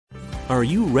Are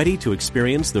you ready to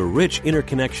experience the rich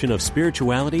interconnection of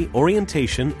spirituality,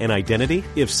 orientation, and identity?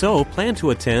 If so, plan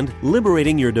to attend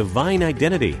Liberating Your Divine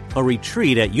Identity, a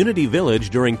retreat at Unity Village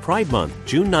during Pride Month,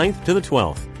 June 9th to the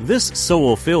 12th. This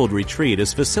soul-filled retreat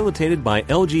is facilitated by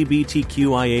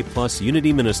LGBTQIA+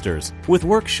 Unity ministers, with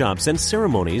workshops and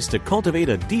ceremonies to cultivate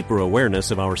a deeper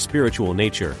awareness of our spiritual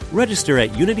nature. Register at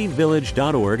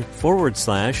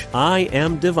unityvillage.org/I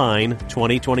Am Divine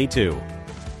 2022.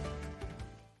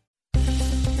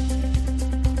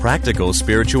 Practical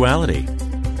spirituality.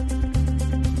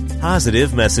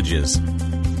 Positive messages.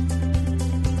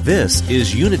 This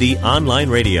is Unity Online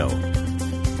Radio,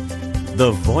 the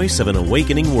voice of an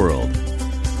awakening world.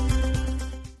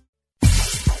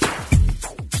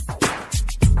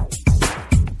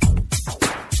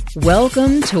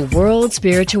 Welcome to World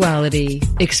Spirituality,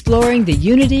 exploring the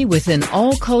unity within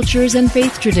all cultures and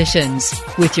faith traditions,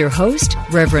 with your host,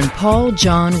 Reverend Paul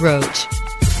John Roach.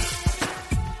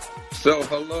 So,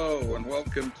 hello and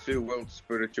welcome to World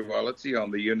Spirituality on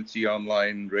the Unity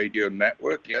Online Radio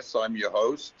Network. Yes, I'm your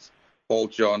host, Paul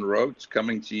John Roach,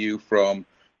 coming to you from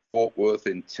Fort Worth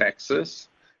in Texas.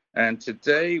 And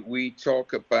today we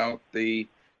talk about the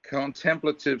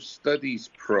Contemplative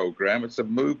Studies program. It's a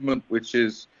movement which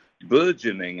is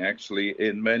burgeoning, actually,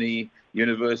 in many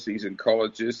universities and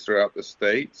colleges throughout the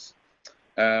States.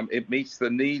 It meets the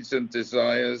needs and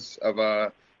desires of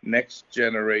our next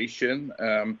generation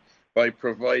by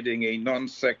providing a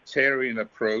non-sectarian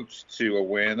approach to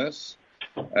awareness,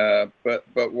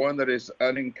 but one that is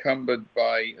unencumbered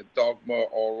by dogma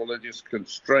or religious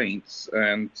constraints.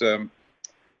 And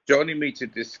joining me to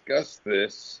discuss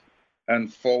this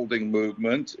unfolding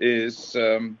movement is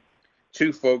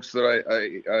two folks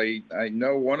that I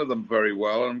know one of them very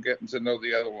well. I'm getting to know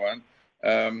the other one.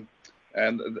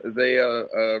 And they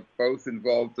are both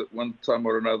involved at one time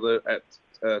or another at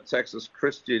Texas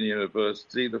Christian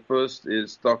University. The first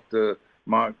is Dr.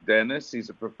 Mark Dennis. He's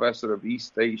a professor of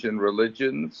East Asian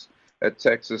religions at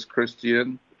Texas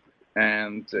Christian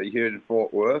and here in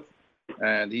Fort Worth.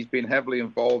 And he's been heavily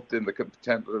involved in the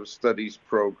Contemplative Studies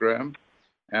program.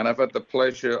 And I've had the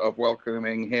pleasure of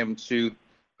welcoming him to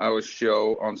our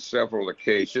show on several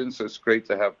occasions. So it's great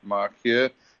to have Mark here.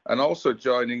 And also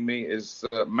joining me is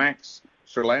Max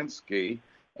Sklansky,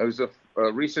 who's a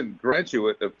recent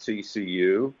graduate of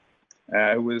TCU,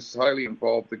 who was highly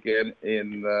involved again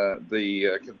in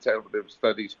the Contemplative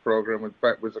Studies program. In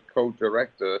fact, was a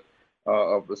co-director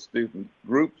of the student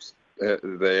groups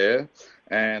there,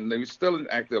 and he was still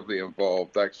actively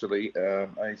involved. Actually,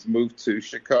 he's moved to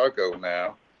Chicago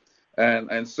now,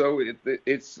 and so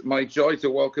it's my joy to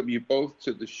welcome you both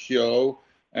to the show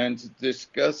and to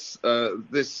discuss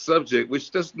this subject,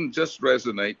 which doesn't just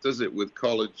resonate, does it, with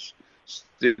college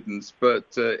students,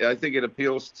 but I think it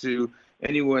appeals to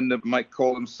anyone that might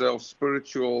call themselves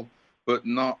spiritual but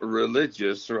not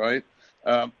religious, right?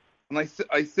 And I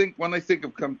think when I think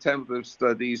of contemplative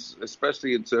studies,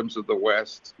 especially in terms of the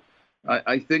West,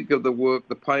 I think of the work,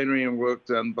 the pioneering work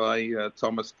done by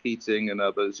Thomas Keating and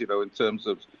others, in terms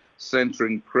of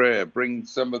centering prayer, bringing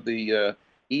some of the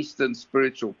Eastern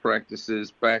spiritual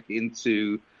practices back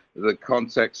into the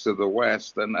context of the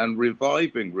West, and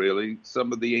reviving really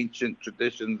some of the ancient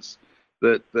traditions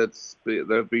that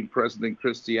have been present in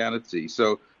Christianity.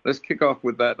 So let's kick off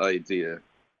with that idea.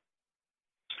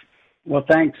 Well,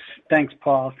 thanks,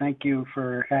 Paul. Thank you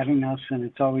for having us, and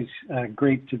it's always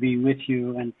great to be with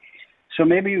you. And so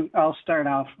maybe I'll start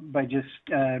off by just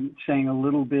saying a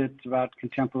little bit about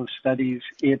contemplative studies.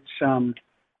 It's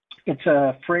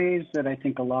a phrase that I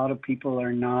think a lot of people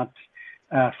are not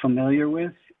familiar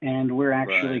with. And we're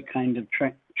actually kind of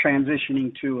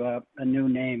transitioning to a new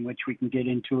name, which we can get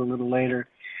into a little later.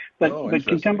 But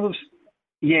contemplative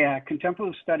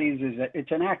studies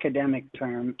it's an academic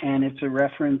term, and it's a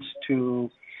reference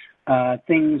to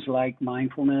things like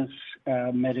mindfulness,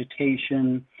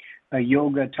 meditation,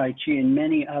 yoga, tai chi, and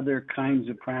many other kinds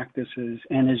of practices.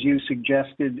 And as you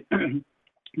suggested,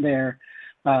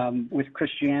 with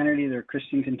Christianity, there are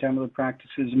Christian contemplative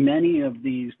practices. Many of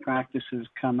these practices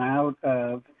come out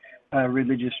of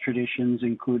religious traditions,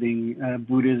 including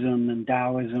Buddhism and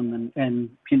Taoism and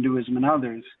Hinduism and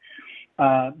others.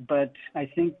 But I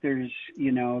think there's,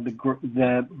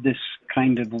 this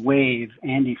kind of wave.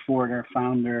 Andy Ford, our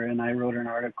founder, and I wrote an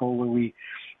article where we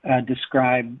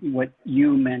describe what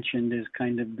you mentioned as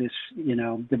kind of this,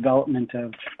 development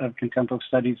of contemplative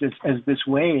studies as this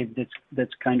wave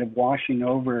that's kind of washing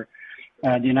over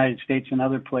the United States and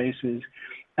other places.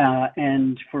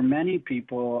 And for many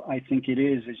people, I think it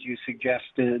is, as you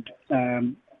suggested,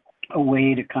 a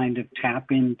way to kind of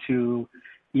tap into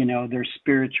their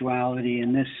spirituality,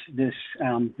 and this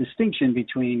distinction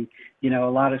between, a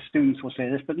lot of students will say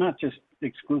this, but not just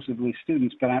exclusively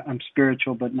students, but I'm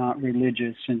spiritual but not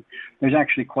religious. And there's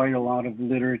actually quite a lot of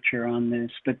literature on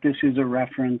this, but this is a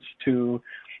reference to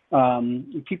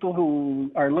people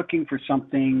who are looking for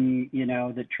something,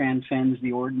 that transcends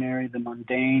the ordinary, the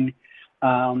mundane,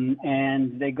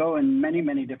 and they go in many,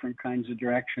 many different kinds of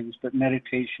directions, but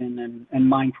meditation and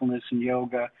mindfulness and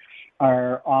yoga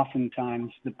are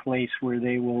oftentimes the place where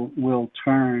they will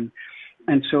turn.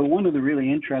 And so one of the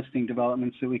really interesting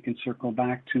developments that we can circle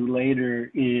back to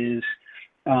later is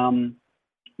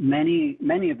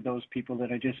many of those people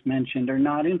that I just mentioned are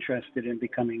not interested in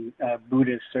becoming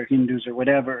Buddhists or Hindus or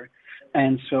whatever,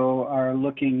 and so are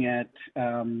looking at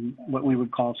what we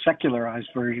would call secularized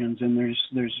versions. And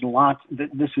there's a lot.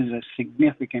 This is a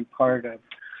significant part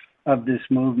of this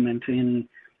movement in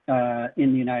the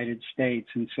United States.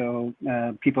 And so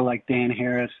people like Dan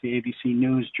Harris, the ABC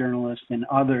News journalist, and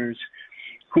others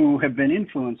who have been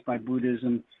influenced by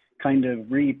Buddhism kind of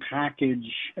repackage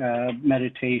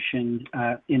meditation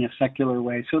in a secular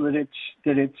way so that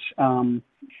it's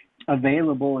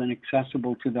available and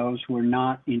accessible to those who are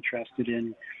not interested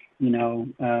in,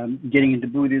 getting into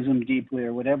Buddhism deeply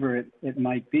or whatever it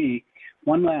might be.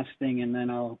 One last thing, and then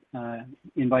I'll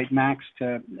invite Max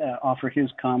to offer his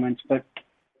comments. But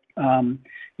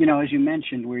as you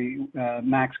mentioned,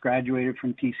 Max graduated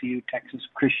from TCU, Texas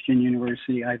Christian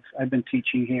University. I've been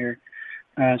teaching here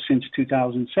since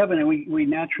 2007, and we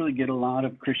naturally get a lot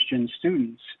of Christian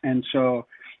students. And so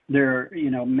there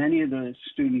are, many of the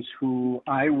students who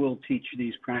I will teach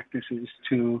these practices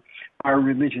to are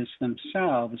religious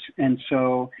themselves. And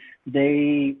so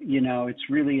they, it's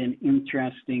really an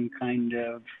interesting kind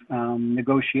of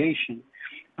negotiation.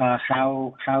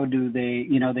 How do they,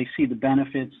 they see the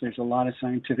benefits. There's a lot of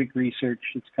scientific research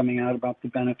that's coming out about the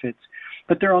benefits,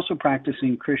 but they're also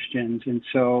practicing Christians. And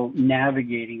so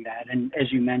navigating that, and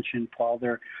as you mentioned, Paul,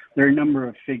 there are a number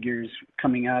of figures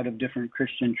coming out of different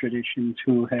Christian traditions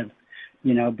who have,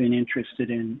 been interested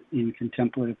in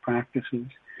contemplative practices.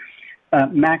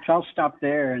 Max, I'll stop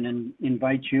there and then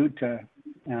invite you to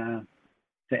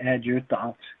add your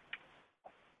thoughts.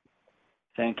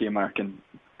 Thank you, Mark, and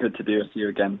good to be with you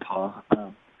again, Paul.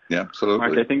 Yeah, absolutely.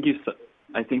 Mark,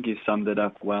 I think you summed it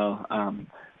up well.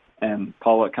 And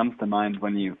Paul, what comes to mind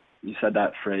when you said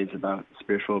that phrase about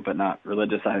spiritual but not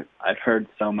religious? I've heard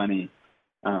so many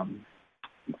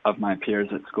of my peers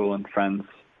at school and friends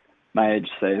my age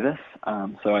say this.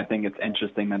 So I think it's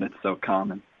interesting that it's so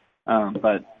common.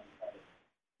 But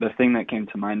the thing that came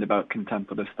to mind about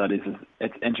contemplative studies is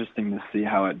it's interesting to see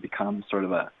how it becomes sort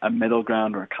of a middle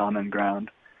ground or a common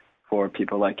ground for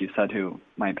people, like you said, who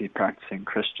might be practicing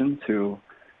Christians, who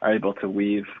are able to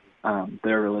weave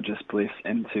their religious beliefs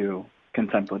into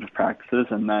contemplative practices.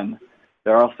 And then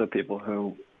there are also people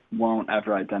who won't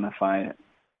ever identify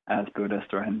as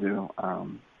Buddhist or Hindu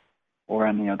or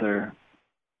any other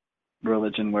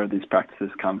religion where these practices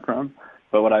come from.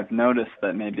 But what I've noticed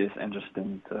that maybe is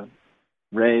interesting to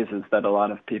raise is that a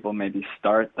lot of people maybe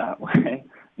start that way.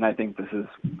 And I think this is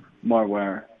more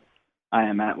where I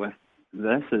am at with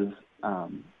this, is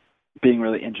being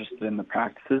really interested in the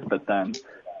practices, but then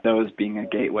those being a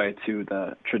gateway to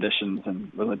the traditions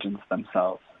and religions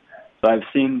themselves. So I've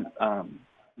seen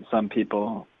some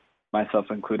people,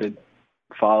 myself included,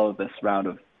 follow this route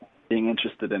of being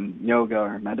interested in yoga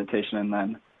or meditation and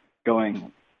then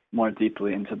going more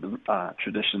deeply into the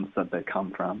traditions that they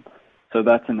come from. So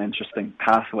that's an interesting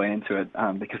pathway into it,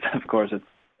 because of course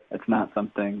it's not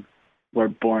something we're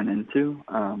born into,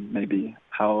 maybe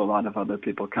how a lot of other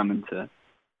people come into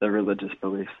their religious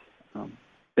beliefs.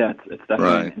 It's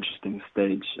definitely an interesting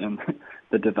stage in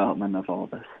the development of all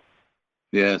this.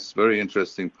 Yes, very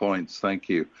interesting points. Thank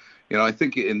you. I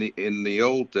think in the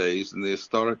old days, in the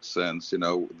historic sense,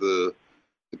 the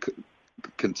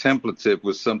contemplative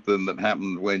was something that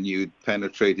happened when you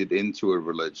penetrated into a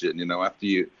religion.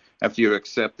 After you're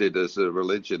accepted as a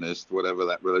religionist, whatever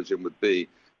that religion would be,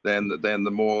 then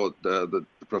the more the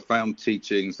profound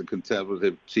teachings, the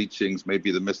contemplative teachings,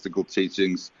 maybe the mystical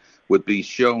teachings would be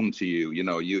shown to you.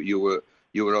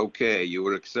 You were okay, you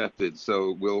were accepted,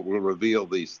 so we'll reveal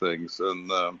these things.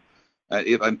 And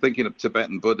if I'm thinking of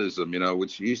Tibetan Buddhism,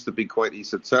 which used to be quite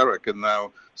esoteric, and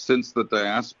now since the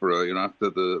diaspora, after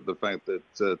the fact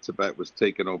that Tibet was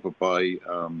taken over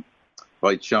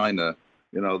by China,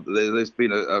 there's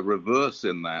been a reverse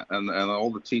in that, and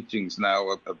all the teachings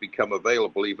now have become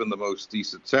available, even the most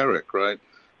esoteric, right?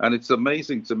 And it's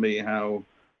amazing to me how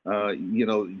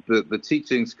the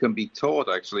teachings can be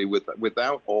taught actually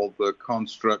without all the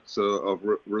constructs of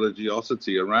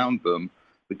religiosity around them,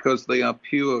 because they are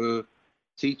pure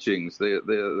teachings.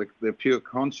 They're pure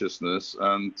consciousness,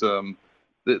 and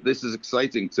this is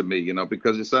exciting to me,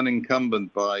 because it's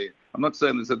unencumbered by. I'm not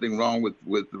saying there's anything wrong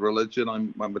with religion.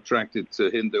 I'm attracted to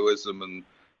Hinduism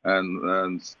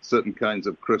and certain kinds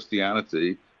of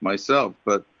Christianity myself,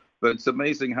 but it's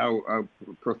amazing how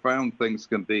profound things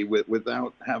can be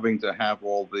without having to have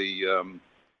all the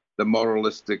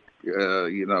moralistic,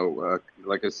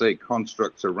 like I say,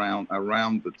 constructs around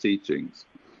the teachings.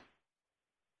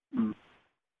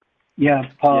 Yeah,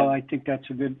 Paul, I think that's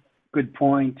a good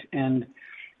point. And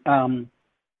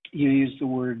you used the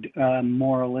word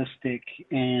moralistic,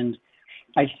 and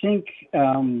I think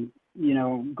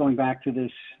going back to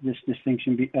this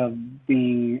distinction of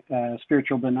being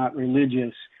spiritual but not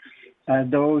religious.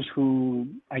 Those who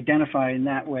identify in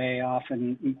that way,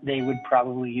 often they would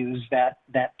probably use that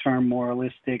term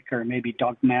moralistic or maybe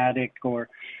dogmatic, or,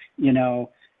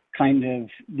 kind of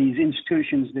these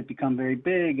institutions that become very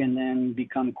big and then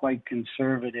become quite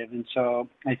conservative. And so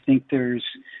I think there's,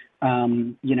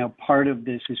 part of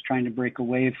this is trying to break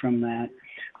away from that.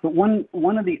 But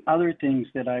one of the other things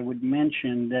that I would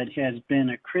mention that has been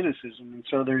a criticism, and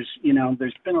so there's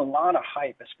been a lot of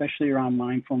hype, especially around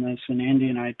mindfulness, and Andy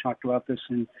and I talked about this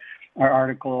in our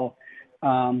article.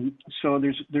 So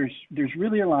there's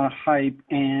really a lot of hype,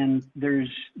 and there's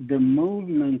the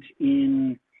movement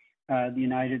in the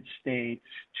United States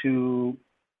to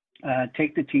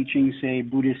take the teachings, say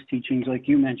Buddhist teachings, like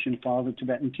you mentioned, Paul, the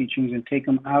Tibetan teachings, and take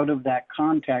them out of that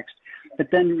context, but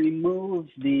then remove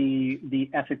the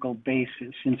ethical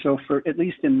basis. And so, for at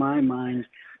least in my mind,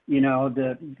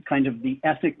 the kind of the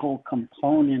ethical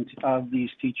component of these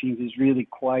teachings is really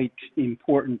quite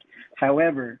important.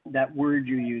 However, that word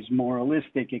you use,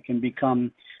 moralistic, it can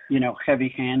become,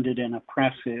 heavy-handed and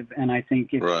oppressive. And I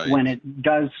think when it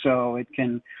does so, it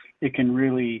can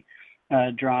really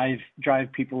drive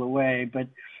people away. But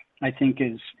I think,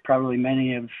 as probably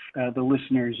many of the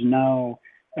listeners know,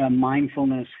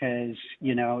 mindfulness has,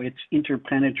 it's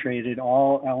interpenetrated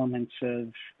all elements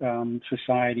of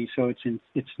society. So it's in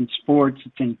sports,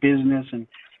 it's in business, and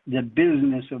the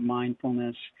business of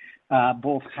mindfulness,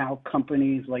 both how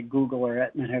companies like Google or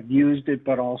Aetna have used it,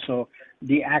 but also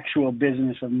the actual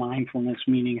business of mindfulness,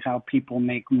 meaning how people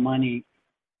make money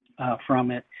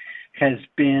from it, has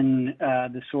been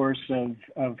the source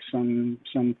of some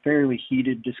fairly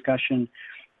heated discussion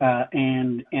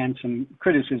and some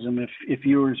criticism. If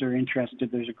viewers are interested,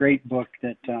 there's a great book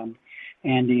that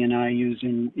Andy and I use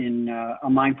in a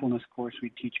mindfulness course we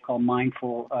teach called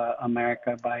Mindful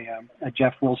America by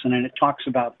Jeff Wilson, and it talks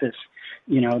about this,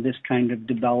 this kind of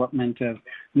development of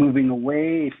moving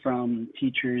away from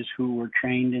teachers who were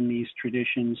trained in these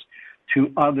traditions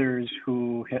to others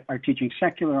who are teaching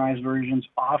secularized versions,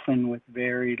 often with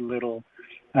very little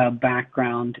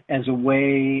background, as a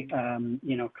way,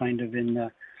 kind of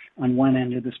on one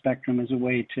end of the spectrum, as a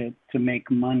way to make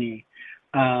money.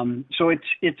 So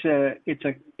it's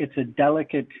a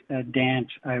delicate dance,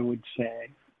 I would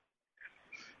say.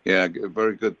 Yeah,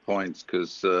 very good points.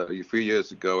 Because a few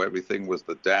years ago, everything was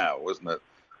the Tao, wasn't it?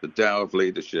 The Tao of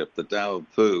leadership, the Tao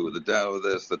of poo, the Tao of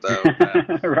this, the Tao of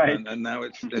that. Right. And now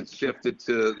it's shifted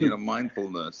to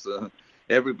mindfulness.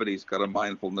 Everybody's got a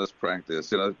mindfulness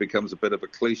practice. It becomes a bit of a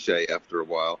cliche after a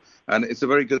while. And it's a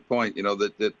very good point.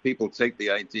 That people take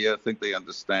the idea, think they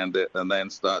understand it, and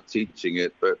then start teaching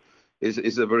it. But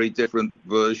it's a very different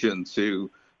version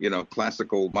to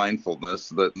classical mindfulness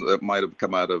that might have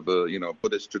come out of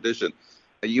Buddhist tradition.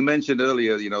 You mentioned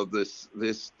earlier,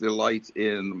 this delight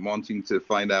in wanting to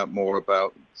find out more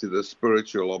about the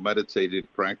spiritual or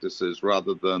meditative practices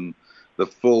rather than the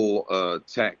full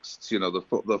text,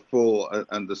 the full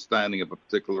understanding of a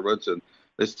particular religion.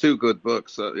 There's two good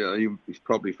books. You're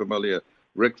probably familiar.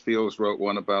 Rick Fields wrote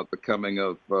one about the coming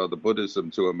of the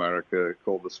Buddhism to America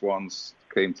called The Swans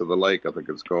Came to the Lake, I think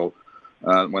it's called,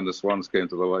 When the Swans Came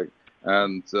to the Lake.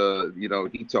 And,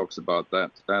 he talks about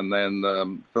that. And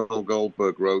then Phil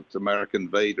Goldberg wrote American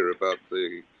Vader about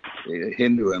the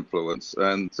Hindu influence.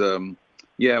 And,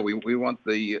 we want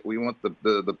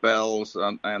the bells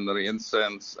and the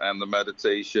incense and the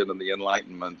meditation and the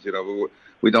enlightenment.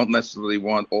 We don't necessarily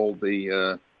want all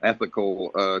the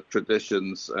ethical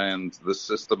traditions and the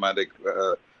systematic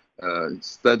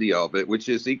study of it, which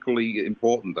is equally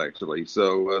important, actually.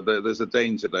 So there's a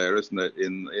danger there, isn't it,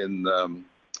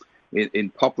 in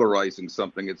popularizing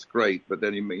something? It's great, but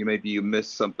then maybe you miss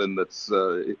something that's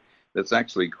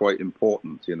actually quite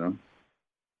important,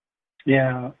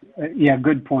 Yeah,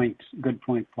 good point,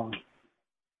 Paul.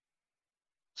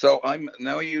 So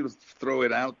now you throw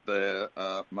it out there,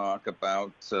 Mark,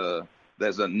 about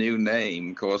there's a new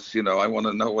name. Of course, I want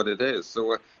to know what it is.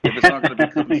 So if it's not going to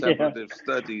be contemplative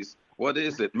studies, What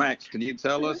is it? Max, can you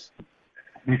tell us?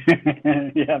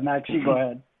 Yeah, Max, you go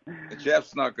ahead.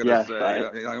 Jeff's not going to Yes,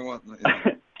 say. I want.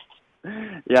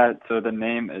 Yeah, so the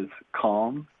name is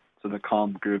CALM, so the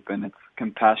CALM group, and it's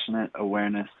Compassionate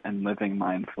Awareness and Living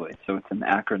Mindfully. So it's an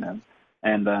acronym.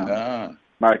 And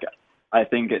Mark, I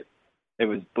think it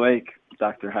was Blake,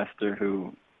 Dr. Hester,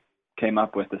 who came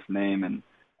up with this name. And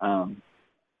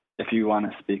if you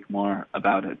want to speak more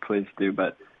about it, please do.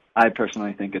 But I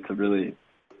personally think it's a really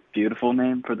beautiful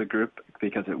name for the group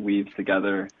because it weaves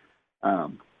together,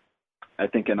 I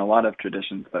think in a lot of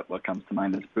traditions, but what comes to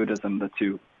mind is Buddhism, the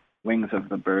two wings of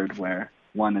the bird, where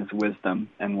one is wisdom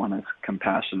and one is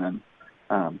compassion,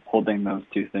 and holding those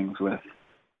two things with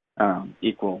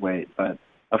equal weight. But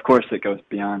of course it goes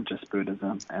beyond just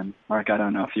Buddhism. And Mark, I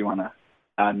don't know if you want to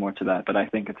add more to that, but I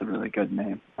think it's a really good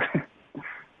name.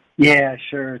 Yeah,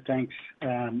 sure. Thanks,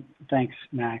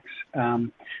 Max.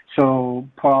 So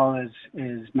Paul, as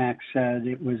Max said,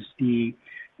 it was the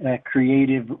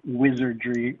creative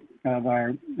wizardry of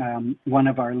our one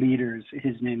of our leaders.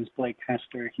 His name is Blake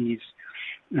Hester. He's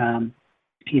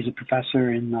a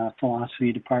professor in the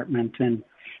philosophy department, and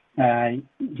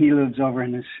he lives over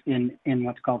in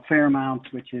what's called Fairmount,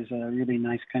 which is a really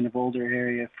nice kind of older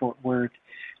area, Fort Worth.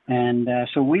 And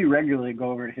so we regularly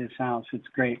go over to his house. It's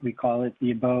great. We call it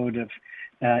the abode of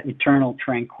eternal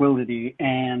tranquility,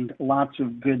 and lots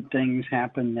of good things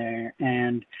happen there.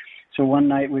 And so one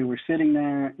night we were sitting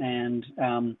there, and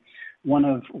one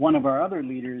of our other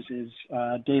leaders is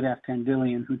Dave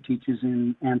Afkandilian, who teaches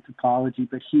in anthropology,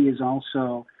 but he is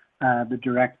also the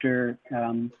director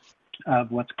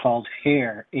of what's called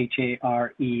HARE,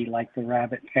 H-A-R-E, like the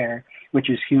rabbit hare,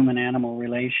 which is human-animal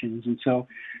relations. And so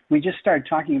we just started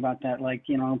talking about that, like,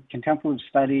 contemplative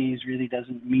studies really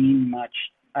doesn't mean much.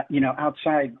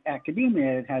 Outside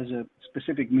academia, it has a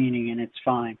specific meaning, and it's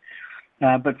fine.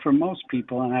 But for most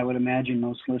people, and I would imagine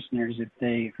most listeners, if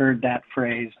they heard that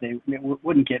phrase, they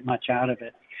wouldn't get much out of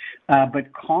it.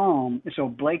 But calm, so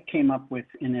Blake came up with,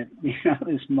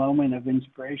 this moment of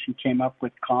inspiration came up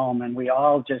with calm, and we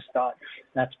all just thought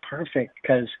that's perfect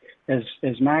because,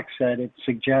 as Max said, it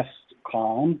suggests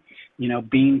calm,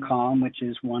 being calm, which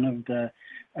is one of the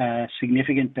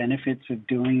significant benefits of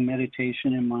doing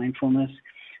meditation and mindfulness.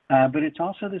 But it's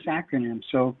also this acronym,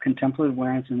 so contemplative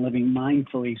awareness and living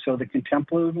mindfully. So the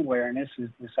contemplative awareness is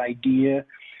this idea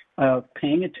of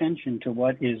paying attention to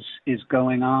what is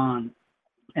going on.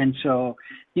 And so,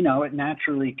 it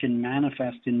naturally can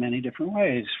manifest in many different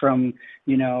ways, from,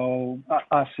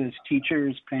 us as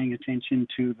teachers paying attention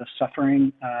to the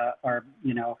suffering, our,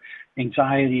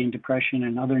 anxiety and depression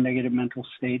and other negative mental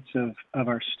states of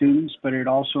our students. But it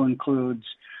also includes,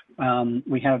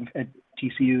 we have at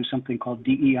TCU something called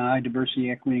DEI,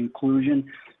 Diversity, Equity,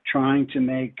 Inclusion, trying to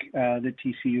make the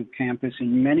TCU campus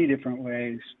in many different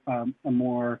ways a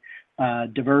more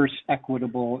diverse,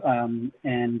 equitable,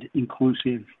 and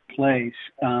inclusive place.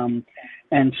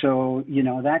 And so,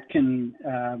 that can,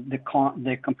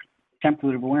 the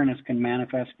contemplative awareness can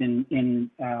manifest in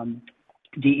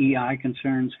DEI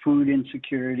concerns, food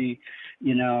insecurity,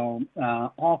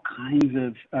 all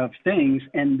kinds of things.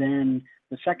 And then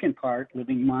the second part,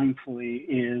 living mindfully,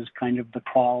 is kind of the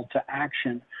call to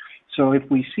action. So if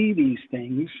we see these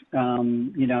things,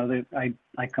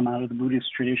 I come out of the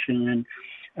Buddhist tradition, and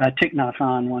Thich Nhat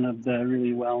Hanh, one of the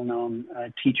really well-known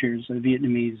teachers, a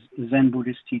Vietnamese Zen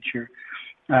Buddhist teacher,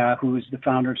 who is the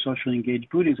founder of socially engaged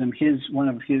Buddhism, one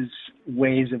of his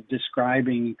ways of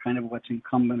describing kind of what's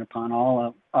incumbent upon all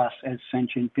of us as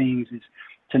sentient beings is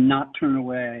to not turn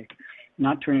away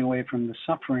from the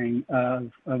suffering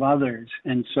of others.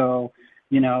 And so,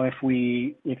 if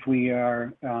we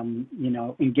are,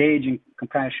 engage in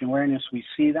compassion awareness, we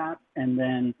see that, and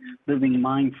then living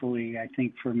mindfully, I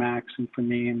think for Max and for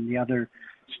me and the other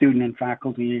student and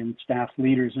faculty and staff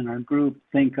leaders in our group,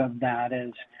 think of that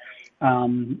as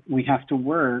we have to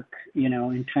work,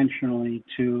 intentionally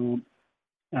to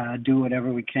do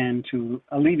whatever we can to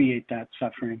alleviate that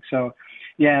suffering. So,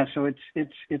 so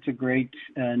it's a great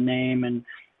name, and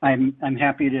I'm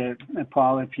happy to,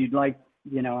 Paul, if you'd like,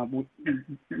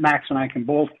 Max and I can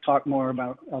both talk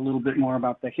a little bit more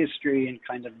about the history and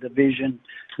kind of the vision,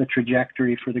 the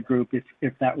trajectory for the group,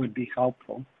 if that would be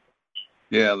helpful.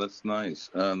 Yeah, that's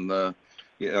nice. And,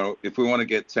 if we want to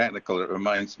get technical, it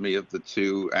reminds me of the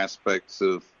two aspects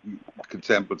of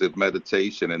contemplative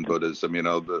meditation in Buddhism,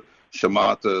 the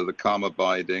shamatha, the calm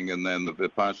abiding, and then the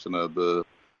vipassana, the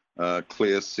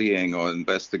clear seeing or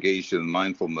investigation,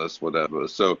 mindfulness, whatever.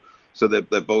 So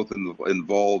they're both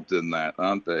involved in that,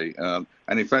 aren't they? And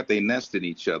in fact, they nest in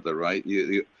each other, right?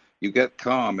 You get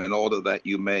calm in order that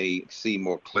you may see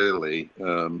more clearly.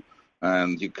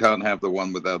 and you can't have the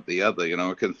one without the other.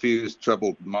 A confused,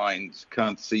 troubled mind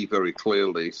can't see very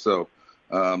clearly. So,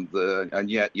 and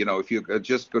yet, if you're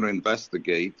just going to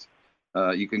investigate,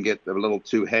 you can get a little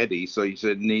too heady. So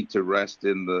you need to rest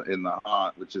in the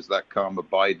heart, which is that calm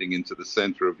abiding into the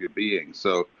center of your being.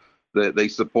 So they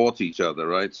support each other,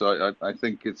 right? So I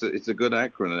think it's a good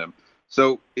acronym.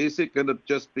 So is it going to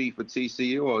just be for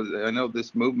TCU, or I know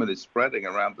this movement is spreading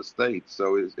around the state?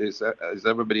 So is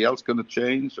everybody else going to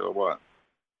change, or what?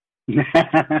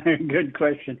 Good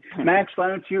question, Max. Why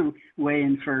don't you weigh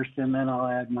in first, and then I'll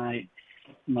add my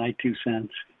 2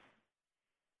 cents.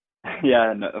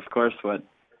 Yeah, and of course, what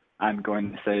I'm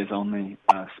going to say is only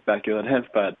speculative,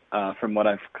 but from what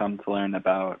I've come to learn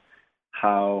about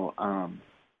how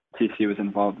TCU is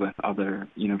involved with other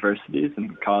universities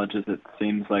and colleges, it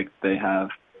seems like they have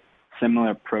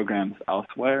similar programs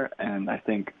elsewhere, and I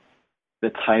think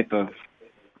the type of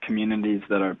communities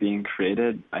that are being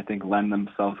created, I think, lend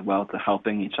themselves well to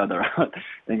helping each other out. I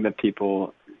think the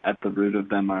people at the root of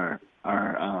them are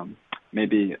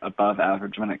maybe above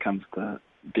average when it comes to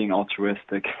being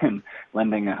altruistic and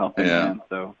lending a helping hand.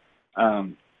 So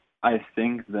I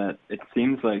think that it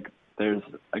seems like there's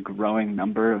a growing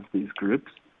number of these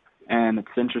groups, and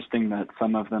it's interesting that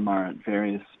some of them are at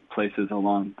various places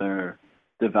along their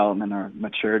development or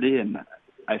maturity, and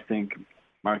I think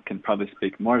Mark can probably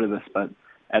speak more to this, but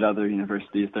at other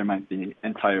universities there might be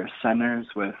entire centers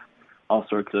with all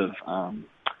sorts of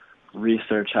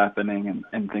research happening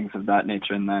and things of that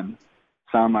nature, and then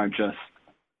some are just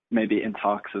maybe in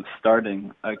talks of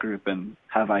starting a group and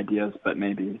have ideas but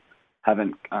maybe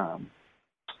haven't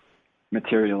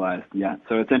materialized yet.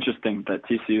 So it's interesting that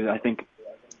TCU, I think,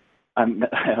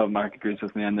 I hope Mark agrees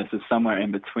with me on this, is somewhere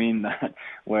in between that,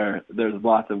 where there's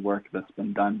lots of work that's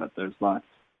been done, but there's lots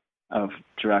of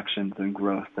directions and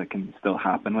growth that can still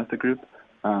happen with the group.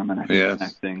 And I think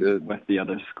connecting with the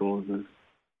other schools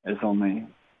is only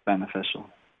beneficial.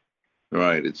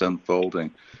 Right, it's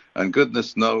unfolding. And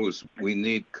goodness knows we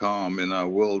need calm in our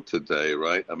world today,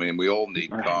 right? I mean, we all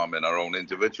need calm in our own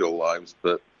individual lives,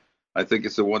 but I think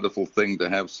it's a wonderful thing to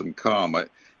have some calm.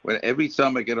 Every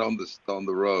time I get on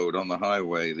the road, on the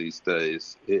highway these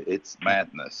days, it's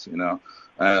madness,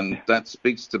 and that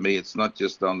speaks to me. It's not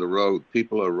just on the road.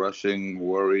 People are rushing,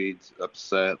 worried,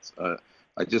 upset.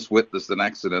 I just witnessed an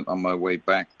accident on my way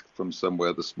back from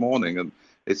somewhere this morning, and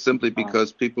it's simply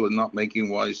because people are not making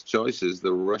wise choices.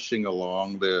 They're rushing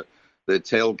along. They're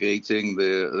tailgating.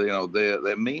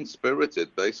 They're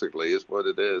mean-spirited, basically, is what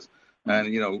it is.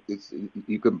 And,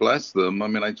 you can bless them. I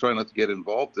mean, I try not to get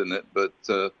involved in it, but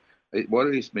it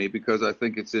worries me because I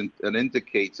think it's an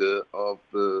indicator of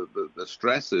the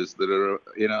stresses that are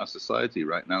in our society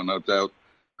right now. No doubt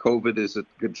COVID is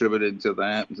contributing to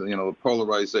that, the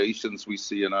polarizations we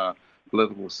see in our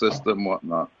political system,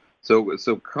 whatnot.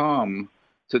 So calm,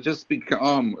 to just be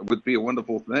calm would be a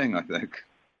wonderful thing, I think.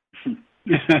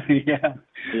 Yeah.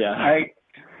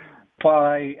 Paul,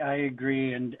 I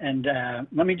agree, and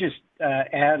let me just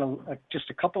add just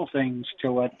a couple things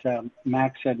to what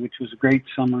Max said, which was a great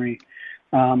summary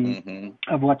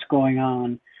of what's going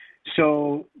on.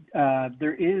 So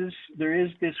there is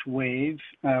this wave.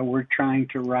 We're trying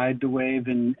to ride the wave,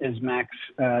 and as Max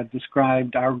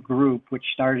described, our group, which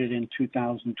started in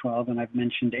 2012, and I've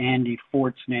mentioned Andy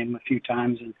Fort's name a few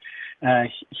times,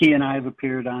 and he and I have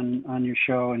appeared on your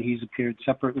show, and he's appeared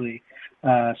separately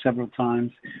several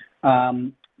times.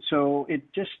 So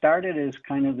it just started as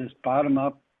kind of this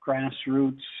bottom-up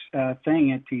grassroots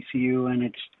thing at TCU, and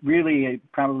it's really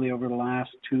probably over the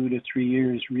last 2 to 3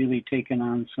 years really taken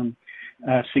on some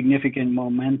significant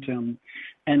momentum.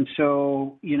 And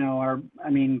so, our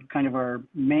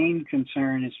main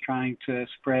concern is trying to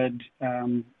spread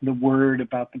the word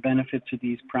about the benefits of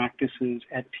these practices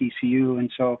at TCU.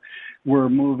 And so we're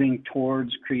moving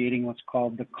towards creating what's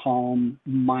called the Calm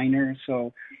minor.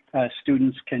 So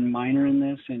students can minor in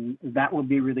this, and that will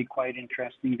be really quite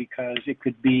interesting because it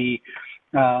could be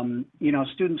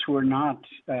students who are not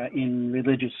in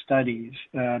religious studies,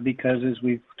 because as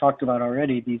we've talked about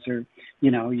already, these are,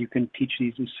 you can teach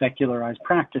these as secularized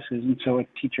practices. And so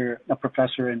a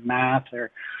professor in math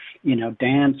or,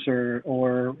 dance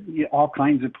or all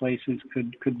kinds of places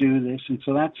could do this. And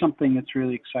so that's something that's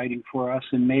really exciting for us.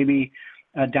 And maybe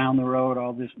down the road,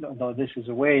 although this is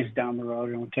a ways down the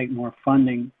road, it will take more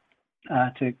funding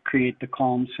to create the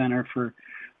Calm Center for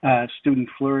student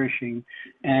flourishing.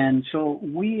 And so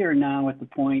we are now at the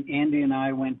point, Andy and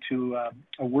I went to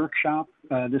a workshop.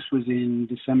 This was in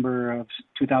December of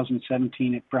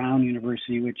 2017 at Brown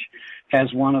University, which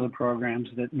has one of the programs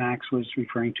that Max was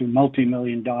referring to,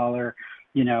 multi-million-dollar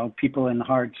people in the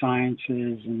hard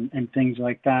sciences and things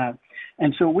like that.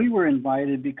 And so we were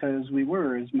invited because we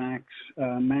were, as Max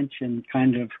mentioned,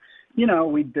 kind of,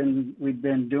 we'd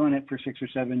been doing it for 6 or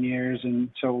 7 years, and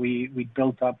so we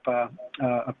built up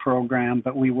a program,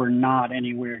 but we were not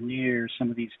anywhere near some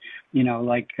of these,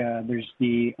 there's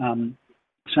the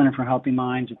Center for Healthy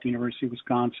Minds at the University of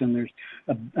Wisconsin.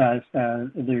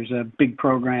 There's a big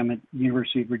program at the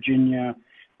University of Virginia,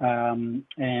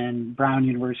 and Brown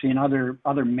University, and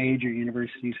other major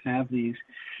universities have these.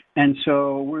 And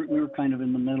so we were kind of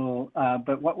in the middle.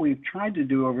 But what we've tried to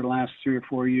do over the last 3 or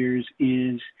 4 years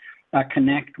is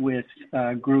connect with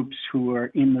groups who are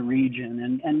in the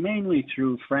region, and mainly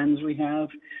through friends we have,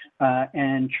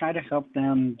 and try to help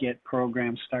them get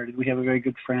programs started. We have a very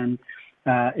good friend,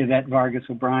 Yvette Vargas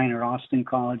O'Brien at Austin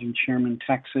College in Sherman,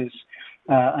 Texas.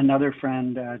 Another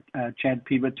friend, Chad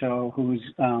Pivoto, who's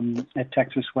at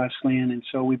Texas Wesleyan, and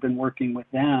so we've been working with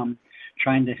them,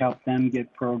 trying to help them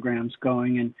get programs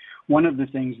going. And one of the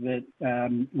things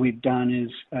that we've done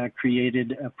is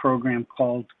created a program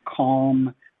called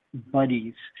Calm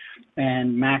Buddies,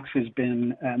 and Max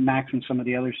and some of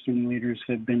the other student leaders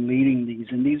have been leading these.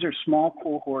 And these are small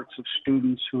cohorts of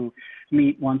students who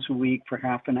meet once a week for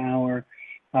half an hour.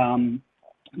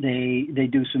 They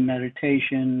do some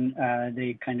meditation.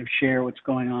 They kind of share what's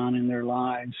going on in their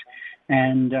lives.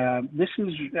 And this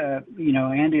is,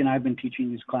 Andy and I have been teaching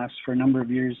these classes for a number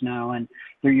of years now, and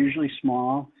they're usually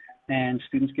small, and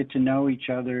students get to know each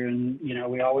other. And,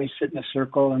 we always sit in a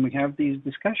circle and we have these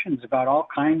discussions about all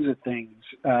kinds of things,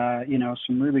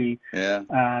 some really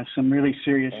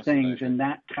serious things. And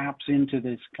that taps into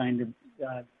this kind of,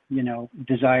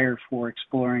 desire for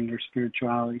exploring your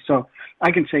spirituality. So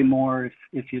I can say more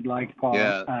if you'd like, Paul.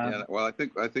 Yeah. Well, I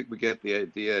think we get the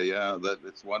idea. Yeah, that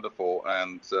it's wonderful,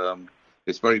 and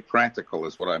it's very practical,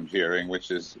 is what I'm hearing,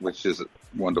 which is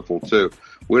wonderful too.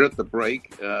 We're at the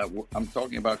break. I'm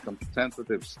talking about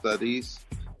contemplative studies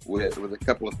with a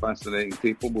couple of fascinating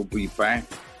people. We'll be back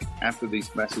after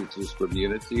these messages from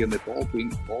Unity, and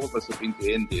all of us have been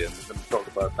to India, and we're going to talk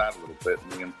about that a little bit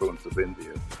and the influence of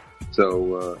India.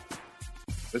 So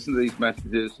listen to these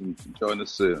messages and join us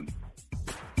soon.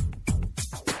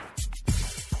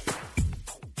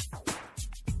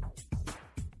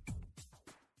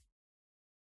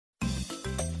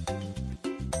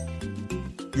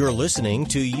 You're listening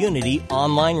to Unity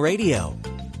Online Radio,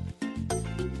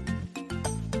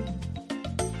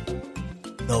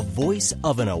 the voice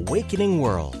of an awakening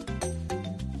world.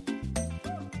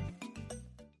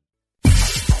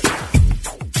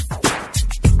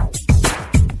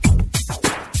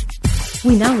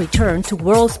 We now return to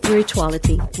World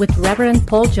Spirituality with Reverend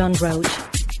Paul John Roach.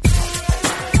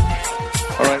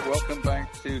 All right, welcome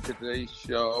back to today's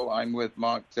show. I'm with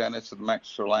Mark Dennis and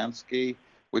Max Sklansky.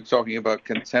 We're talking about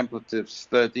contemplative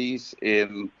studies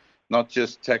in not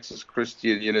just Texas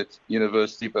Christian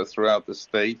University, but throughout the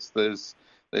States. There's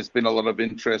been a lot of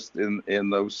interest in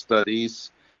those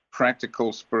studies,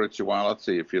 practical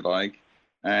spirituality, if you like,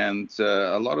 and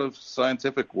a lot of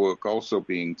scientific work also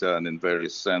being done in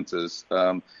various centers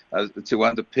to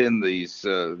underpin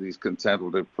these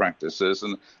contemplative practices.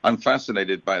 And I'm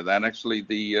fascinated by that. Actually,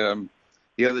 the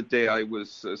other day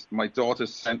my daughter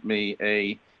sent me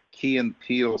a Key and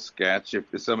Peele sketch. If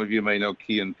some of you may know,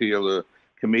 Key and Peele are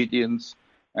comedians,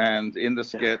 and in the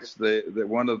sketch,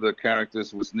 one of the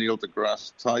characters was Neil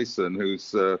deGrasse Tyson,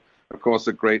 who's of course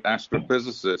a great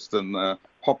astrophysicist and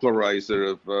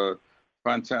popularizer of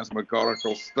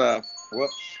phantasmagorical stuff.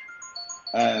 Whoops.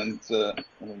 And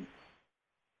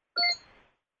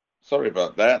sorry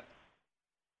about that.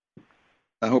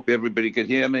 I hope everybody could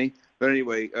hear me. But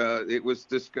anyway, it was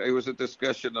a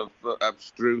discussion of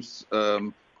abstruse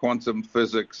quantum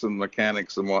physics and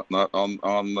mechanics and whatnot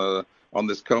on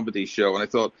this comedy show, and I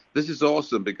thought this is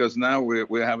awesome because now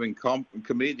we're having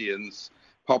comedians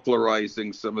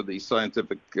popularizing some of these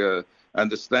scientific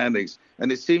understandings,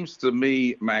 and it seems to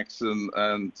me, Max and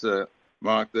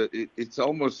Mark, that it's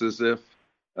almost as if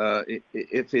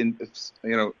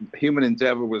human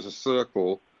endeavor was a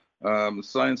circle.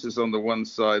 Science is on the one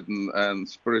side and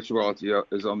spirituality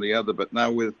is on the other. But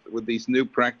now with these new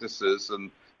practices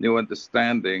and new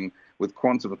understanding with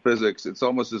quantum physics, it's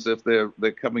almost as if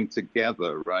they're coming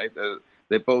together, right?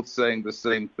 They're both saying the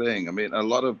same thing. I mean, a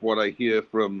lot of what I hear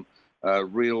from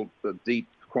real deep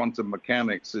quantum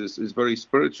mechanics is very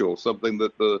spiritual, something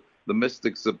that the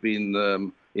mystics have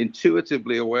been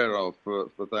intuitively aware of for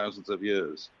thousands of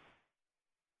years.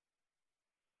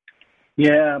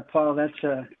 Yeah, Paul, that's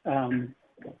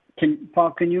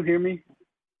Paul, can you hear me?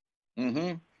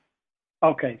 Mm-hmm.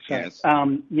 Okay, sorry. Yes.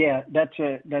 Yeah, that's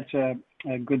a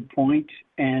good point.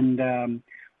 And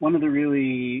one of the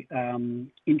really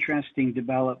interesting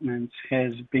developments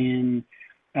has been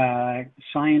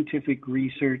scientific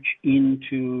research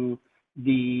into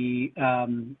the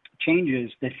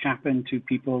changes that happen to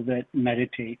people that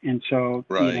meditate. And so,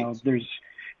 there's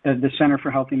the Center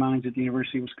for Healthy Minds at the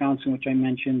University of Wisconsin, which I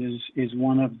mentioned, is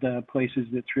one of the places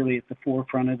that's really at the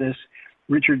forefront of this.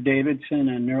 Richard Davidson,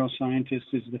 a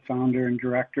neuroscientist, is the founder and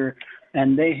director.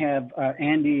 And they have,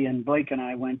 Andy and Blake and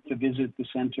I went to visit the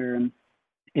center, and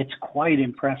it's quite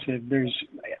impressive. There's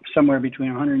somewhere between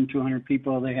 100 and 200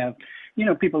 people. They have,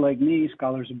 people like me,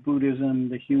 scholars of Buddhism,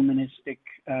 the humanistic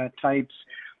types,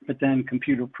 but then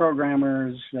computer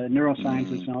programmers,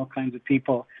 neuroscientists, and all kinds of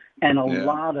people. And a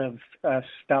lot of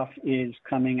stuff is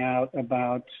coming out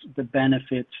about the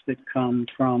benefits that come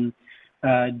from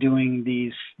doing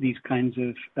these kinds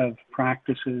of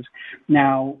practices.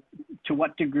 Now, to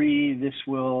what degree this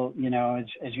will,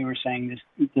 as you were saying,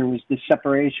 there was this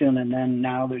separation, and then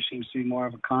now there seems to be more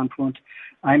of a confluence.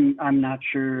 I'm not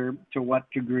sure to what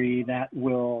degree that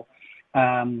will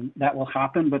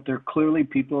happen, but there are clearly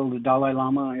people. The Dalai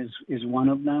Lama is one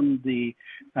of them, the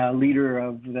leader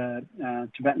of the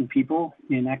Tibetan people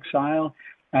in exile.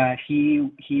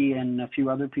 He and a few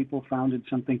other people founded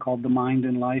something called the Mind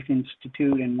and Life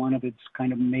Institute, and one of its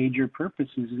kind of major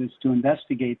purposes is to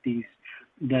investigate the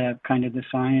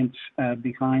science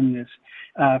behind this.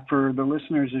 For the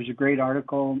listeners, there's a great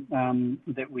article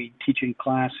that we teach in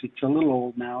class. It's a little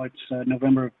old now. It's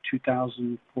November of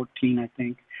 2014, I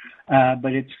think,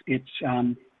 but it's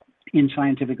in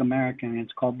Scientific American.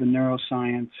 It's called The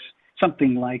Neuroscience,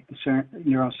 something like the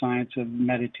neuroscience of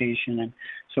meditation, and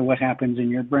so what happens in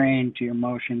your brain, to your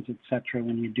emotions, etc.,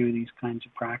 when you do these kinds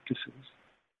of practices.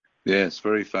 Yes,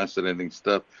 very fascinating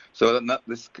stuff. So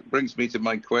this brings me to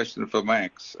my question for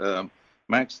Max.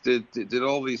 Max, did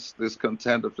all this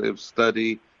contemplative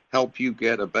study help you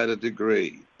get a better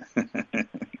degree?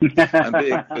 I'm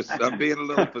being a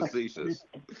little facetious.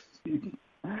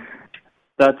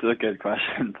 That's a good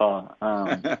question, Paul.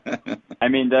 I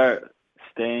mean, they're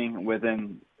staying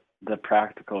within the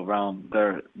practical realm.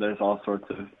 There's all sorts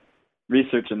of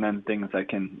research and then things I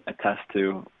can attest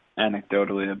to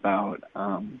anecdotally about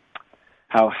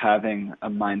how having a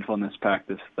mindfulness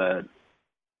practice that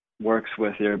works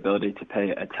with your ability to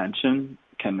pay attention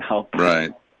can help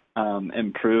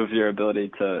improve your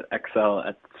ability to excel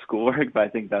at schoolwork. But I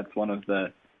think that's one of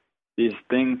these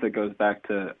things that goes back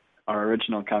to our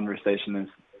original conversation, is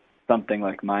something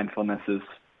like mindfulness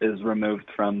is removed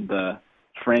from the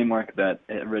framework that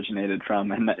it originated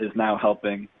from, and that is now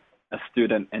helping a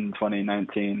student in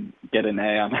 2019 get an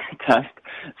A on a test.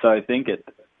 So I think it,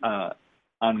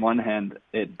 on one hand,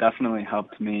 it definitely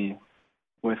helped me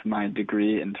with my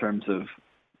degree in terms of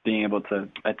being able to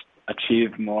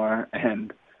achieve more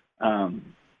and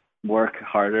work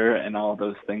harder and all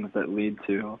those things that lead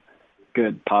to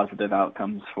good positive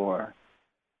outcomes for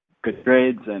good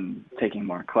grades and taking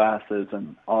more classes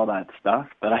and all that stuff.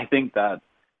 But I think that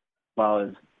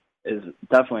while is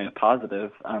definitely a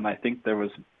positive, I think there was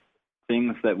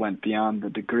things that went beyond the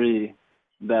degree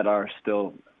that are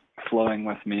still flowing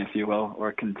with me, if you will,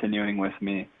 or continuing with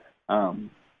me,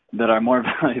 that are more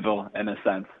valuable in a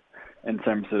sense, in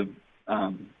terms of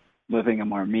living a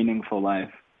more meaningful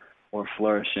life or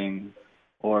flourishing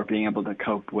or being able to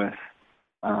cope with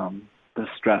the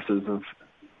stresses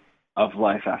of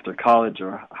life after college,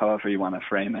 or however you want to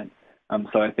frame it.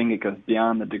 So I think it goes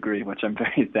beyond the degree, which I'm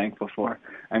very thankful for.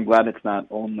 I'm glad it's not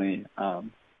only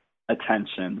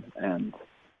attention and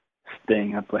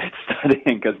staying up late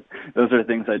studying, because those are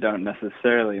things I don't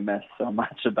necessarily miss so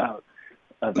much about.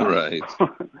 Right.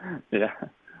 Yeah.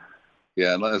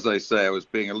 Yeah, and as I say, I was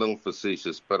being a little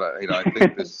facetious, but I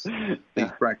think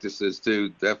these practices do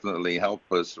definitely help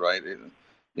us, right,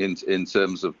 in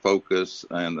terms of focus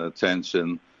and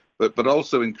attention. But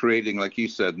also in creating, like you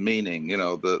said, meaning,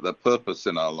 the purpose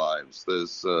in our lives.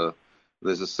 There's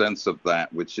a sense of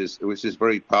that which is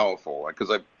very powerful,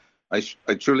 because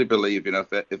I truly believe,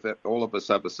 if all of us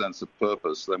have a sense of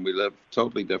purpose, then we live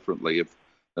totally differently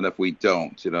than if we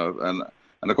don't,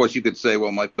 and of course you could say,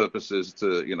 well, my purpose is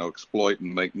to exploit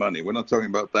and make money. We're not talking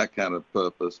about that kind of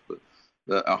purpose, but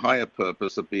a higher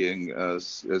purpose of being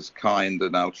as kind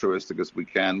and altruistic as we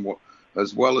can,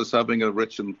 as well as having a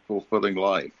rich and fulfilling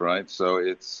life, right? So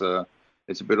it's a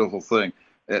beautiful thing.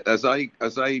 As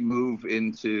I move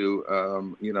into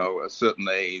a certain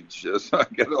age, as I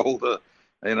get older,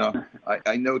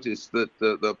 I notice that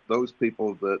those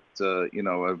people that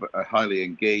are highly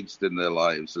engaged in their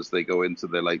lives as they go into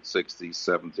their late 60s,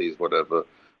 70s, whatever,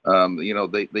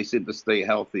 they seem to stay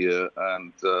healthier,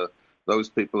 and those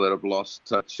people that have lost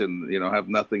touch and have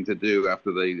nothing to do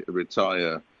after they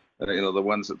retire, the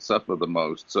ones that suffer the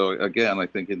most. So again, I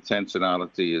think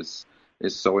intentionality is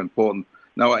so important.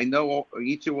 Now, I know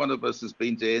each one of us has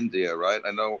been to India, right?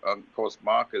 I know, of course,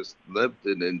 Mark has lived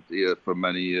in India for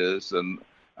many years, and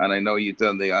I know you've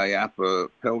done the Ayappa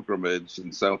pilgrimage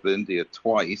in South India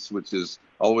twice, which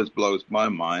always blows my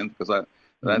mind, because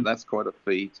that's quite a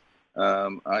feat.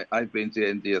 I've been to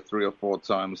India 3 or 4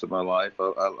 times in my life.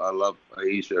 I love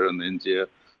Asia and India.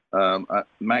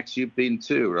 Max, you've been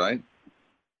too, right?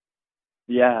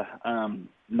 Yeah,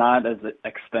 not as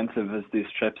extensive as these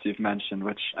trips you've mentioned,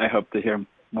 which I hope to hear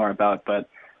more about. But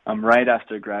right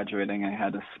after graduating, I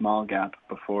had a small gap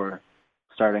before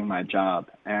starting my job.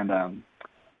 And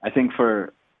I think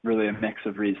for really a mix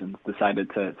of reasons, decided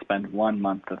to spend 1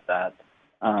 month of that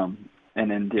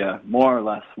in India, more or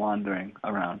less wandering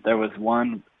around. There was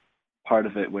one part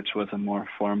of it which was a more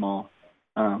formal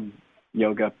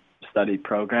yoga study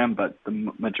program, but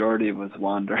the majority was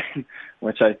wandering,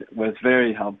 which was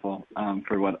very helpful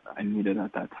for what I needed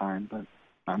at that time. But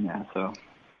yeah, so.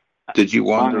 Did you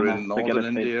wander in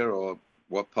northern India, or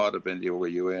what part of India were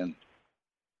you in?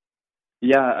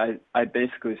 Yeah, I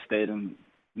basically stayed in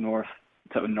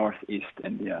northeast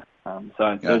India.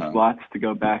 So there's lots to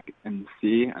go back and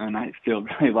see, and I feel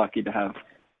really lucky to have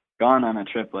gone on a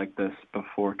trip like this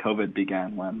before COVID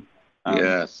began, when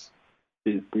yes.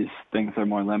 These things are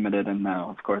more limited, and now,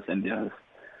 of course, India is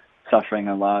suffering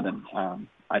a lot, and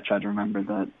I try to remember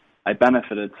that I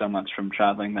benefited so much from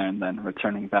traveling there and then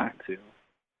returning back to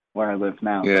where I live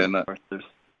now. Yeah, of course,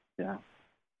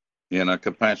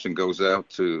 compassion goes out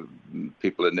to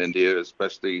people in India,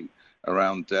 especially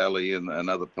around Delhi and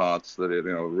other parts that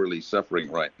are really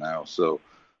suffering right now. So,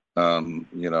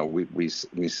 we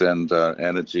send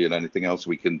energy and anything else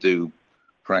we can do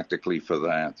practically for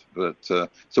that. But so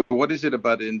what is it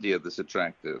about India that's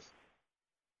attractive?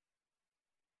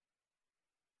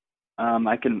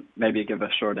 I can maybe give a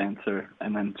short answer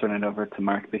and then turn it over to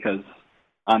Mark, because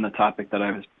on the topic that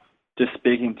I was just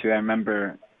speaking to, I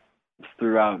remember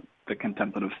throughout the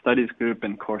Contemplative Studies group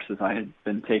and courses I had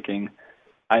been taking,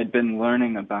 I had been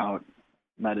learning about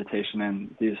meditation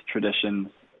and these traditions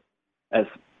at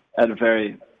a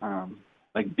very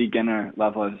beginner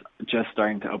level. I was just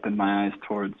starting to open my eyes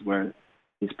towards where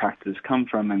these practices come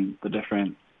from and the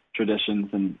different traditions.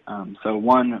 And so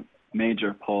one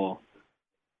major pull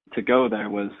to go there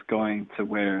was going to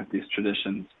where these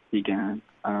traditions began.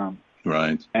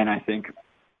 Right. And I think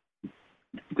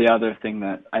the other thing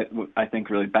that I think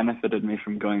really benefited me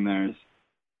from going there is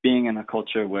being in a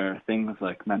culture where things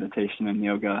like meditation and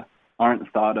yoga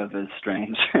aren't thought of as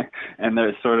strange, and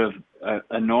there's sort of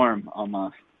a norm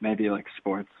almost, maybe like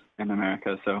sports in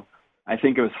America. So I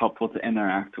think it was helpful to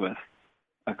interact with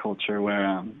a culture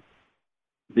where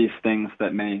these things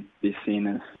that may be seen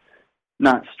as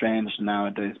not strange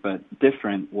nowadays, but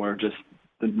different, were just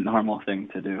the normal thing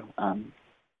to do.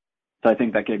 So I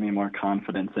think that gave me more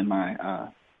confidence in my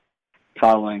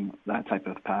following that type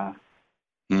of path.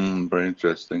 Very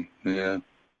interesting. Yeah.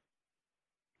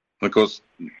 Of course,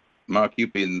 Mark,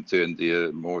 you've been to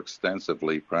India more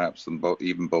extensively, perhaps, than both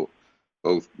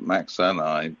Max and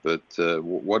I. But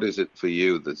what is it for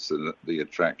you that's the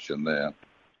attraction there?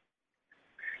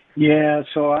 Yeah,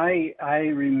 so I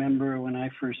remember when I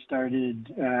first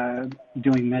started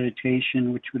doing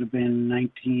meditation, which would have been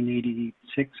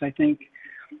 1986, I think.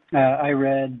 I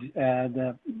read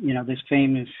this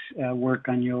famous work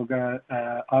on yoga,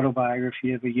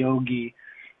 Autobiography of a Yogi,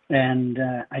 and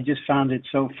I just found it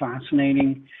so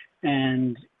fascinating.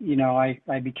 And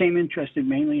I became interested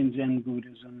mainly in Zen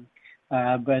Buddhism,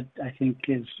 but I think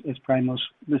as probably most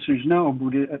listeners know,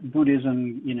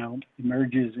 Buddhism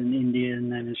emerges in India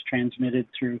and then is transmitted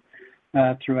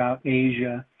throughout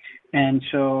Asia. And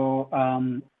so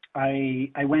I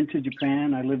went to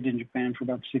Japan. I lived in Japan for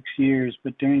about 6 years,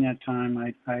 but during that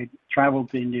time I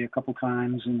traveled to India a couple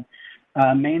times, and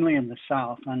mainly in the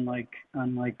south, unlike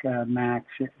Max,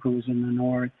 who was in the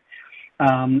north,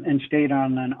 and stayed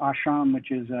on an ashram, which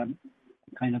is a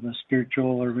kind of a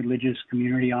spiritual or religious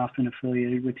community often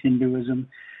affiliated with Hinduism.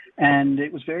 And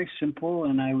it was very simple,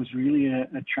 and I was really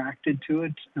attracted to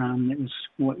it. It was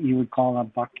what you would call a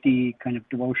bhakti kind of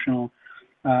devotional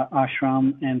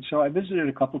ashram. And so I visited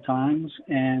a couple times,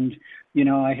 and,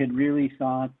 I had really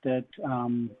thought that,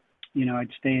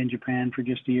 I'd stay in Japan for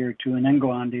just a year or two and then go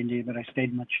on to India, but I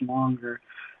stayed much longer.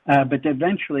 But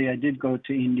eventually I did go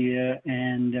to India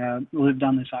and lived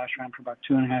on this ashram for about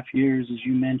 2.5 years. As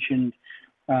you mentioned,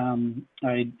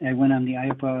 I went on the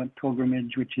Ayappa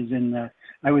pilgrimage, which is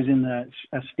I was in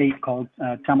a state called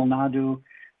Tamil Nadu,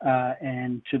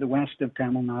 and to the west of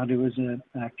Tamil Nadu is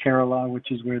Kerala,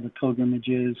 which is where the pilgrimage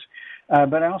is.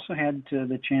 But I also had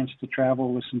the chance to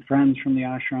travel with some friends from the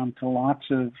ashram to lots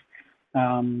of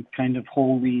kind of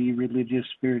holy, religious,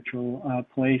 spiritual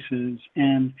places.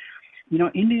 And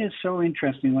India is so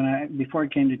interesting. Before I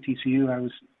came to TCU, I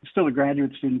was still a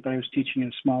graduate student, but I was teaching at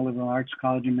a small liberal arts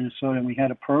college in Minnesota, and we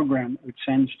had a program that would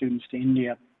send students to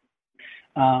India.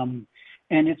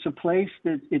 And it's a place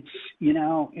that it's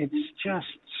just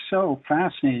so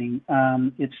fascinating.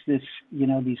 It's this,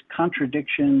 these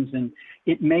contradictions, and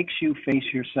it makes you face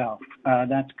yourself.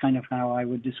 That's kind of how I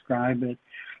would describe it.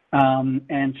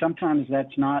 And sometimes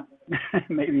that's not,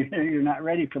 maybe you're not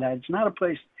ready for that. It's not a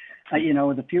place,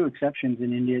 with a few exceptions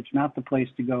in India, it's not the place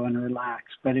to go and relax.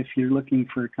 But if you're looking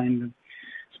for kind of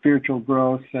spiritual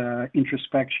growth,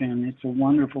 introspection, it's a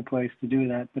wonderful place to do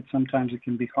that. But sometimes it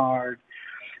can be hard.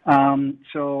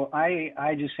 So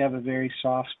I just have a very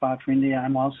soft spot for India.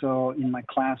 I'm also, in my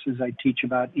classes, I teach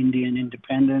about Indian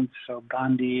independence, so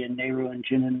Gandhi and Nehru and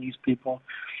Jinnah and these people.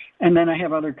 And then I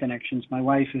have other connections. My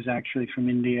wife is actually from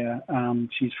India.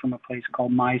 She's from a place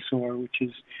called Mysore, which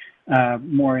is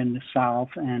more in the south.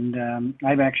 And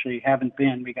I've actually haven't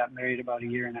been. We got married about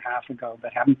 1.5 years ago,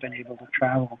 but haven't been able to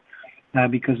travel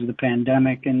because of the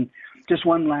pandemic. And just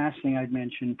one last thing I'd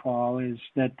mention, Paul, is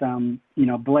that,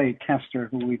 Blake Hester,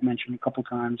 who we've mentioned a couple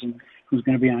times and who's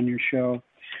going to be on your show,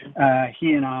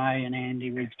 he and I and Andy,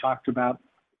 we've talked about,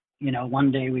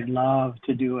 one day we'd love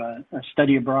to do a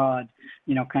study abroad,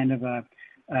 kind of a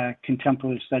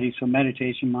contemplative study, so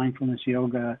meditation, mindfulness,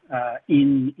 yoga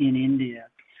in India.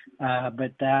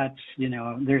 But that's,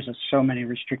 there's so many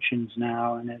restrictions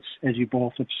now, and as you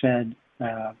both have said,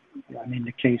 the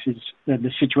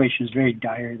situation is very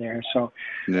dire there. So,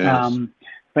 yes.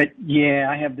 But yeah,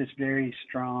 I have this very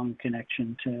strong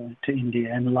connection to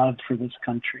India and love for this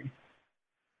country.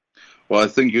 Well, I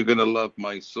think you're going to love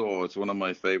Mysore. It's one of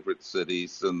my favorite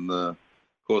cities. And, of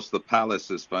course, the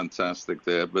palace is fantastic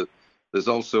there. But there's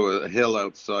also a hill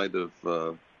outside of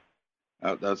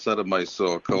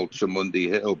Mysore called Chamundi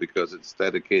Hill, because it's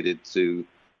dedicated to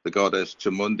the goddess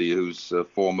Chamundi, who's a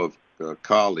form of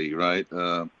Kali, right?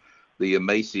 The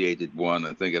emaciated one,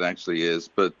 I think it actually is.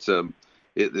 But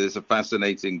it is a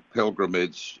fascinating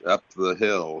pilgrimage up the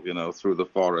hill, through the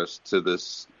forest to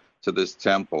this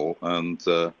temple. And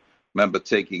remember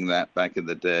taking that back in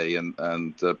the day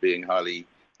and being highly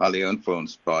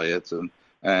influenced by it, and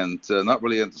not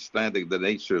really understanding the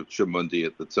nature of Chamundi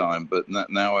at the time. But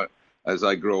now, as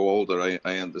I grow older,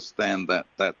 I understand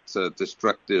that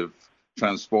destructive,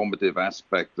 transformative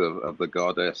aspect of the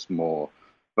goddess more.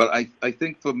 But I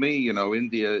think for me,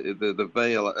 India, the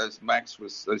veil, as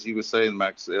you were saying,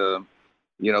 Max, the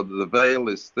veil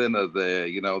is thinner there.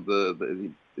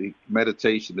 The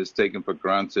meditation is taken for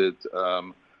granted.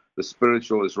 The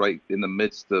spiritual is right in the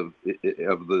midst of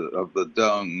the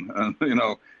dung, and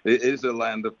it is a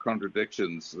land of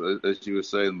contradictions, as you were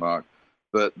saying, Mark.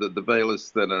 But the veil is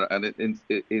thinner, and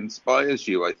it inspires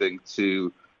you, I think,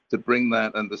 to bring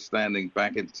that understanding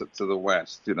back into the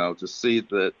West. To see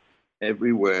that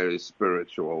everywhere is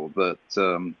spiritual. That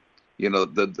the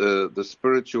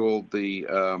spiritual,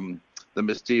 the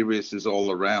mysterious is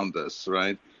all around us,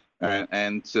 right?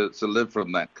 And to live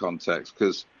from that context,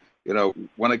 because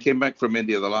when I came back from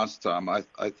India the last time, I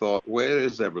thought, where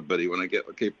is everybody when I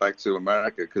get back to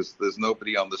America? Because there's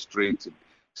nobody on the street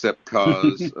except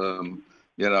cars.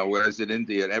 Whereas in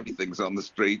India, everything's on the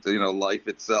street. Life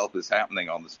itself is happening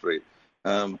on the street.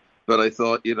 But I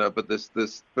thought, but this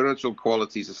spiritual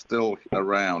qualities are still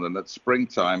around. And at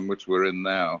springtime, which we're in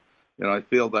now, I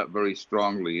feel that very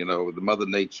strongly. The Mother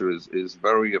Nature is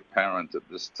very apparent at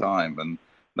this time. And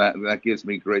that gives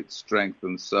me great strength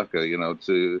and succor,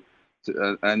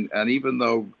 and even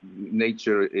though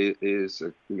nature is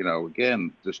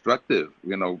again destructive,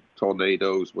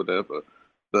 tornadoes, whatever,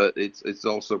 but it's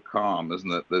also calm,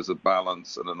 isn't it? There's a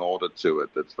balance and an order to it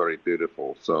that's very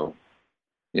beautiful. So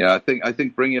yeah, I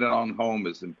think bringing it on home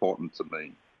is important to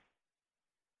me.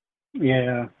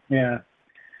 Yeah.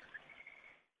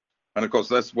 And of course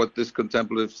that's what this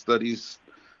contemplative studies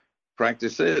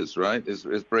practice is, right? Is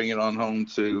bringing it on home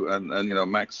to,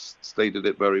 and Max stated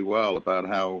it very well about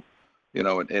how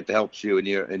it helps you in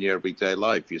your everyday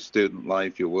life, your student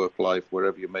life, your work life,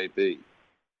 wherever you may be.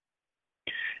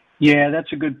 Yeah,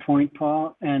 that's a good point,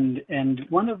 Paul. And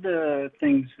one of the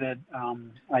things that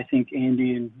I think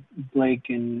Andy and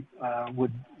Blake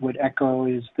would echo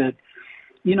is that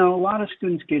a lot of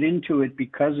students get into it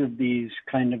because of these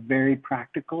kind of very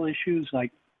practical issues,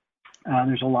 like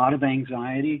there's a lot of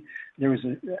anxiety. There was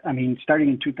starting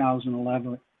in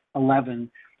 2011,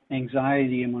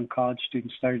 anxiety among college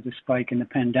students started to spike, and the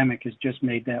pandemic has just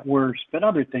made that worse. But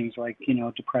other things like,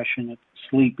 depression,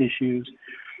 sleep issues.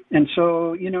 And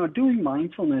so, doing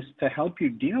mindfulness to help you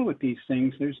deal with these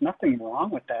things, there's nothing wrong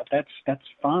with that. That's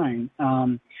fine.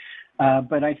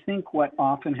 But I think what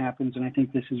often happens, and I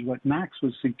think this is what Max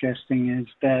was suggesting, is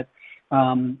that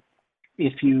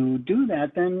if you do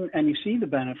that, then and you see the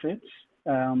benefits,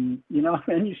 then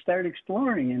you start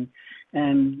exploring,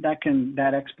 and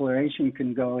that exploration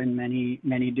can go in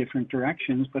many different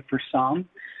directions. But for some,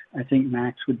 I think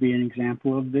Max would be an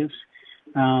example of this.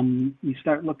 You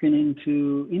start looking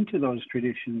into those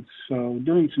traditions. So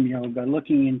doing some yoga,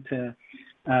 looking into,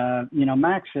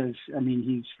 Max says,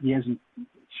 he hasn't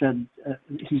said,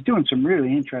 he's doing some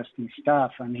really interesting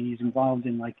stuff. He's involved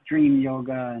in like dream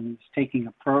yoga, and he's taking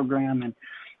a program and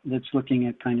that's looking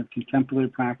at kind of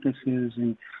contemplative practices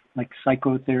and like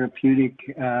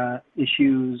psychotherapeutic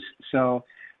issues. So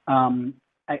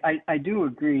I do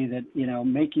agree that,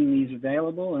 making these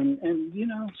available and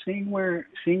seeing where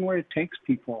it takes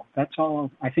people. That's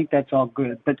all. I think that's all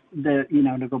good. But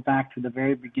to go back to the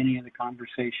very beginning of the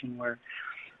conversation where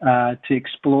to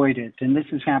exploit it, and this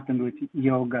has happened with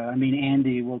yoga.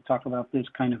 Andy will talk about this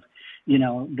kind of,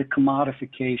 the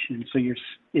commodification. So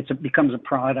it becomes a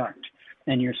product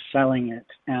and you're selling it.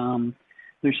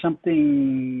 There's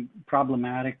something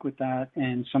problematic with that,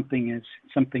 and something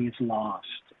is lost.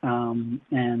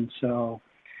 And so,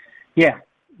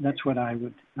 that's what I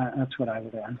would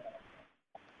add.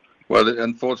 Well,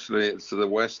 unfortunately, it's the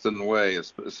Western way,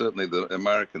 it's certainly the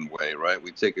American way, right?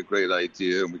 We take a great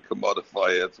idea and we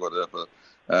commodify it, whatever.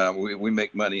 We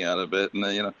make money out of it,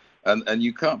 and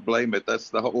you can't blame it. That's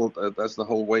the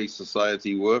whole way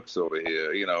society works over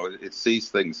here. It sees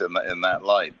things in that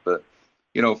light. But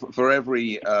for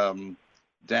every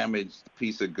damaged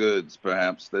piece of goods,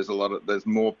 perhaps there's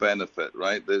more benefit,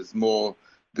 right? There's more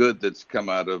good that's come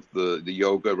out of the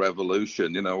yoga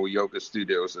revolution. Yoga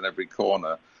studios in every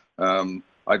corner.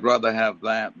 I'd rather have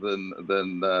that than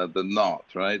not,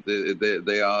 right?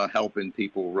 They are helping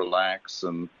people relax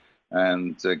and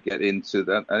get into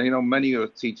that. And many are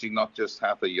teaching not just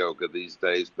hatha yoga these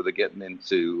days, but they're getting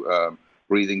into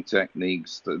breathing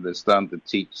techniques. They're starting to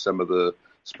teach some of the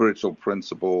spiritual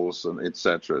principles and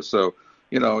etc. So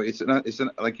it's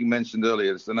like you mentioned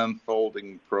earlier, it's an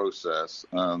unfolding process.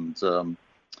 And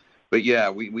but yeah,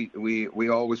 we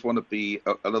always want to be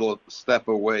a little step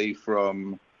away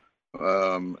from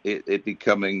it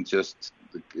becoming just,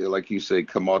 like you say,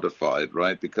 commodified,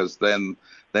 right? Because then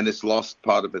it's lost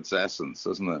part of its essence,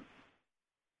 isn't it?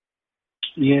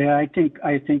 Yeah, I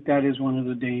think that is one of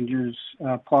the dangers,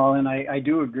 Paul, and I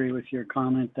do agree with your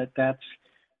comment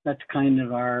that's kind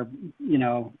of our,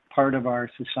 part of our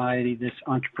society, this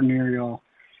entrepreneurial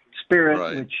spirit,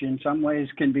 right, which in some ways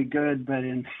can be good, but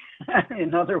in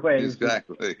other ways,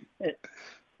 exactly.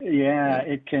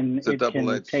 It can it's a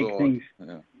double-edged take sword. Things.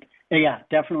 Yeah,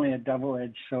 definitely a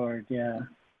double-edged sword. Yeah.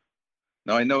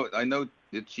 Now I know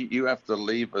that you have to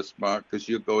leave us, Mark, because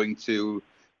you're going to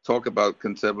talk about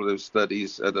contemplative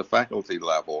studies at a faculty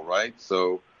level, right?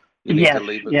 So you need to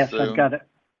leave us soon. I've got it.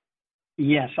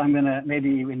 Yes, I'm gonna.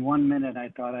 Maybe in 1 minute, I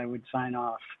thought I would sign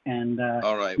off. And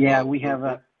all right. Yeah, well, we have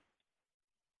a.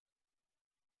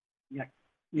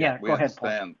 Yeah. Go ahead,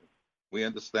 Paul. We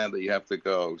understand that you have to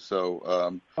go.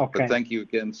 So, okay. But thank you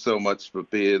again so much for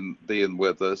being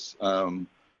with us on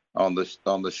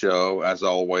the show as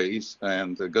always.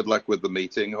 And good luck with the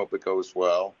meeting. Hope it goes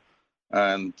well.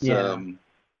 And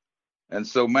and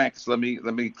so Max, let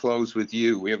me close with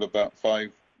you. We have about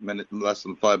less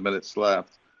than 5 minutes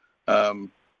left.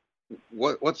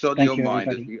 What's on your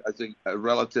mind as a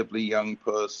relatively young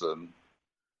person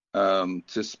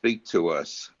to speak to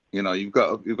us? You've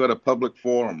got a public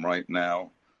forum right now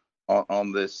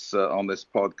on this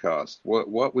podcast.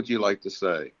 What would you like to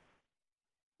say?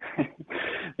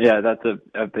 Yeah, that's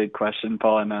a big question,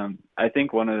 Paul. And I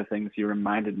think one of the things you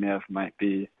reminded me of might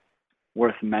be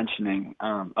worth mentioning.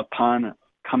 Upon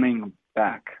coming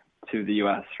back to the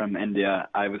U.S. from India,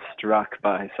 I was struck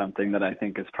by something that I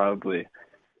think is probably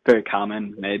very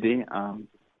common, maybe.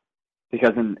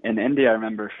 Because in India, I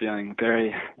remember feeling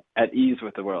very at ease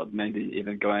with the world, maybe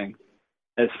even going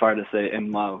as far to say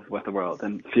in love with the world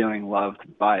and feeling loved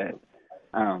by it.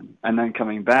 And then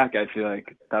coming back, I feel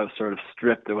like that was sort of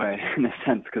stripped away in a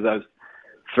sense because I was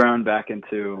thrown back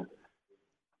into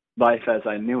life as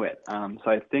I knew it. So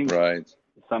I think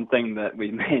something that we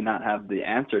may not have the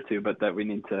answer to, but that we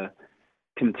need to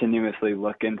continuously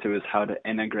look into is how to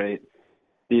integrate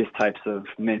these types of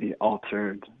maybe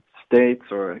altered states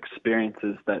or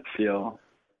experiences that feel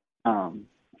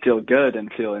good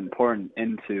and feel important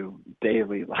into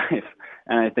daily life.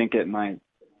 And I think it might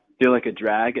feel like a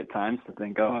drag at times to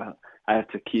think, oh, I have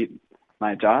to keep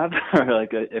my job, or like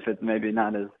if it's maybe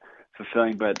not as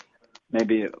fulfilling, but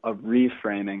maybe a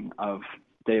reframing of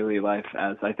daily life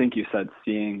as, I think you said,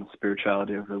 seeing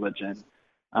spirituality or religion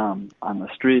on the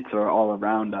streets or all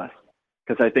around us.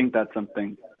 Because I think that's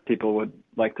something people would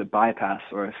like to bypass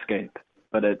or escape,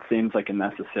 but it seems like a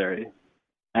necessary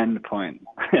end point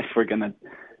if we're going to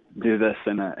do this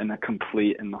in a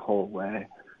complete and the whole way.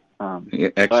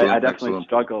 I definitely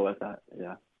struggle with that.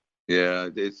 Yeah,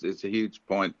 it's a huge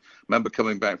point. I remember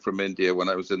coming back from India when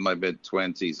I was in my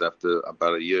mid-20s after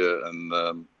about a year, and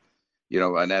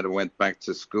and then I went back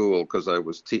to school because I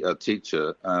was a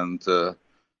teacher, and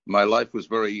my life was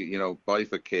very,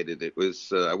 bifurcated. It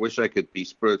was, I wish I could be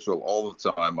spiritual all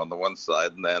the time on the one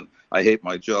side, and then I hate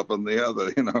my job on the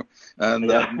other, And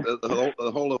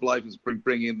the whole of life is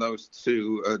bringing those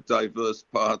two diverse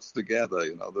parts together,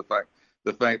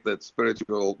 the fact that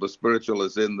the spiritual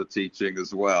is in the teaching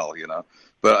as well,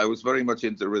 But I was very much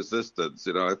into resistance,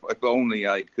 if only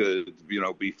I could,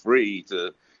 be free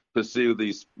to pursue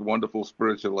these wonderful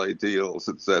spiritual ideals,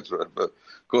 etc. But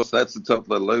of course, that's a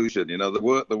total illusion.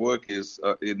 The work is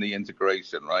in the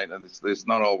integration, right? And it's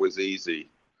not always easy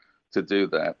to do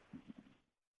that.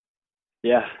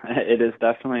 Yeah, it is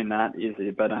definitely not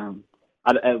easy. But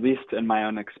at least in my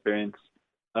own experience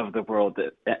of the world,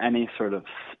 any sort of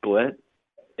split,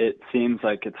 it seems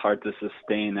like it's hard to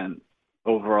sustain an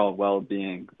overall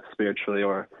well-being spiritually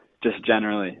or just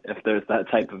generally, if there's that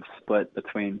type of split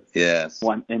between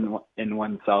one in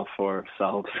oneself or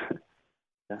selves.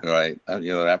 Right,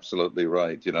 you're absolutely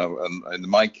right. And in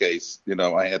my case,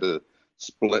 I had to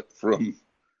split from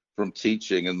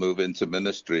teaching and move into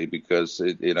ministry because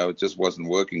it just wasn't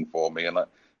working for me, and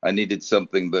I needed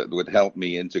something that would help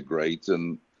me integrate.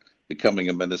 And becoming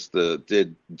a minister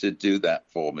did do that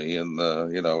for me. And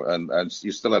and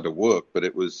you still had to work, but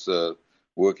it was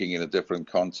working in a different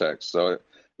context. So.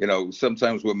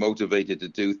 Sometimes we're motivated to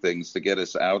do things to get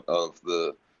us out of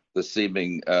the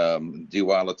seeming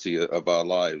duality of our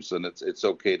lives, and it's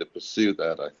okay to pursue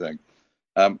that, I think.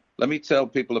 Let me tell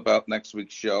people about next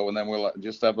week's show, and then we'll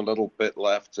just have a little bit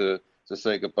left to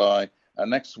say goodbye.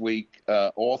 Next week,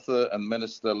 author and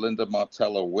minister Linda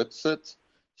Martello Whitsett.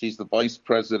 She's the vice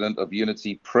president of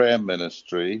Unity Prayer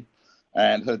Ministry,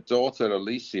 and her daughter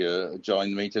Alicia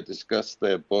joined me to discuss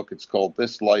their book. It's called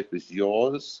This Life is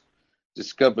Yours.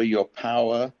 Discover your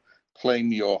power,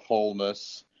 claim your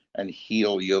wholeness, and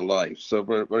heal your life. So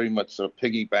we're very much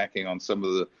piggybacking on some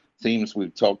of the themes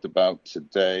we've talked about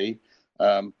today.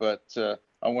 But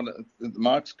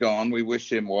Mark's gone. We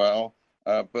wish him well.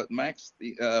 But Max,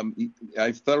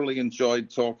 I've thoroughly enjoyed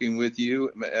talking with you.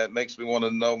 It makes me want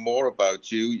to know more about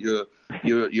you.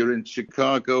 You're in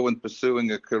Chicago and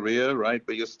pursuing a career, right?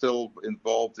 But you're still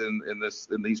involved in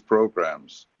these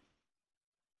programs.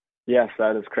 Yes,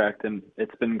 that is correct. And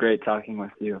it's been great talking with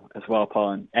you as well,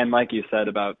 Paul. And like you said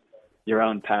about your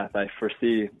own path, I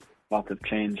foresee lots of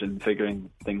change and figuring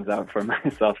things out for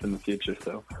myself in the future.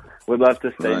 So we'd love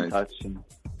to stay in touch.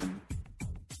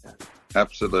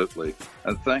 Absolutely.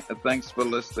 And thanks for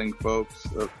listening, folks,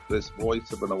 of this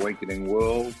Voice of an Awakening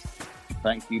World.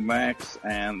 Thank you, Max.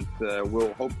 And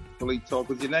we'll hopefully talk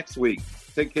with you next week.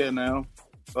 Take care now.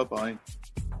 Bye-bye.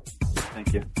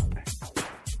 Thank you.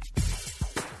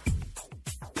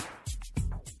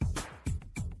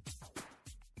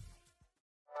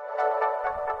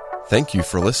 Thank you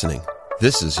for listening.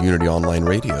 This is Unity Online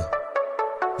Radio,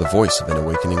 the voice of an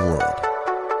awakening world.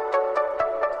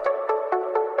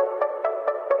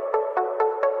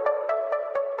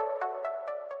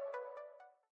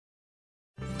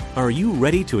 Are you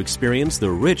ready to experience the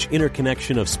rich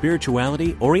interconnection of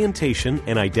spirituality, orientation,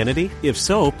 and identity? If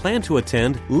so, plan to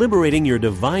attend Liberating Your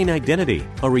Divine Identity,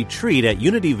 a retreat at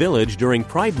Unity Village during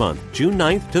Pride Month, June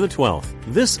 9th to the 12th.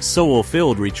 This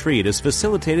soul-filled retreat is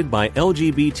facilitated by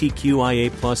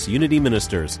LGBTQIA+ Unity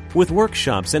ministers, with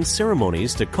workshops and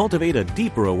ceremonies to cultivate a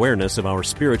deeper awareness of our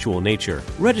spiritual nature.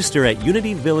 Register at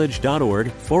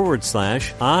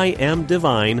unityvillage.org/I Am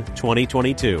Divine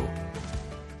 2022.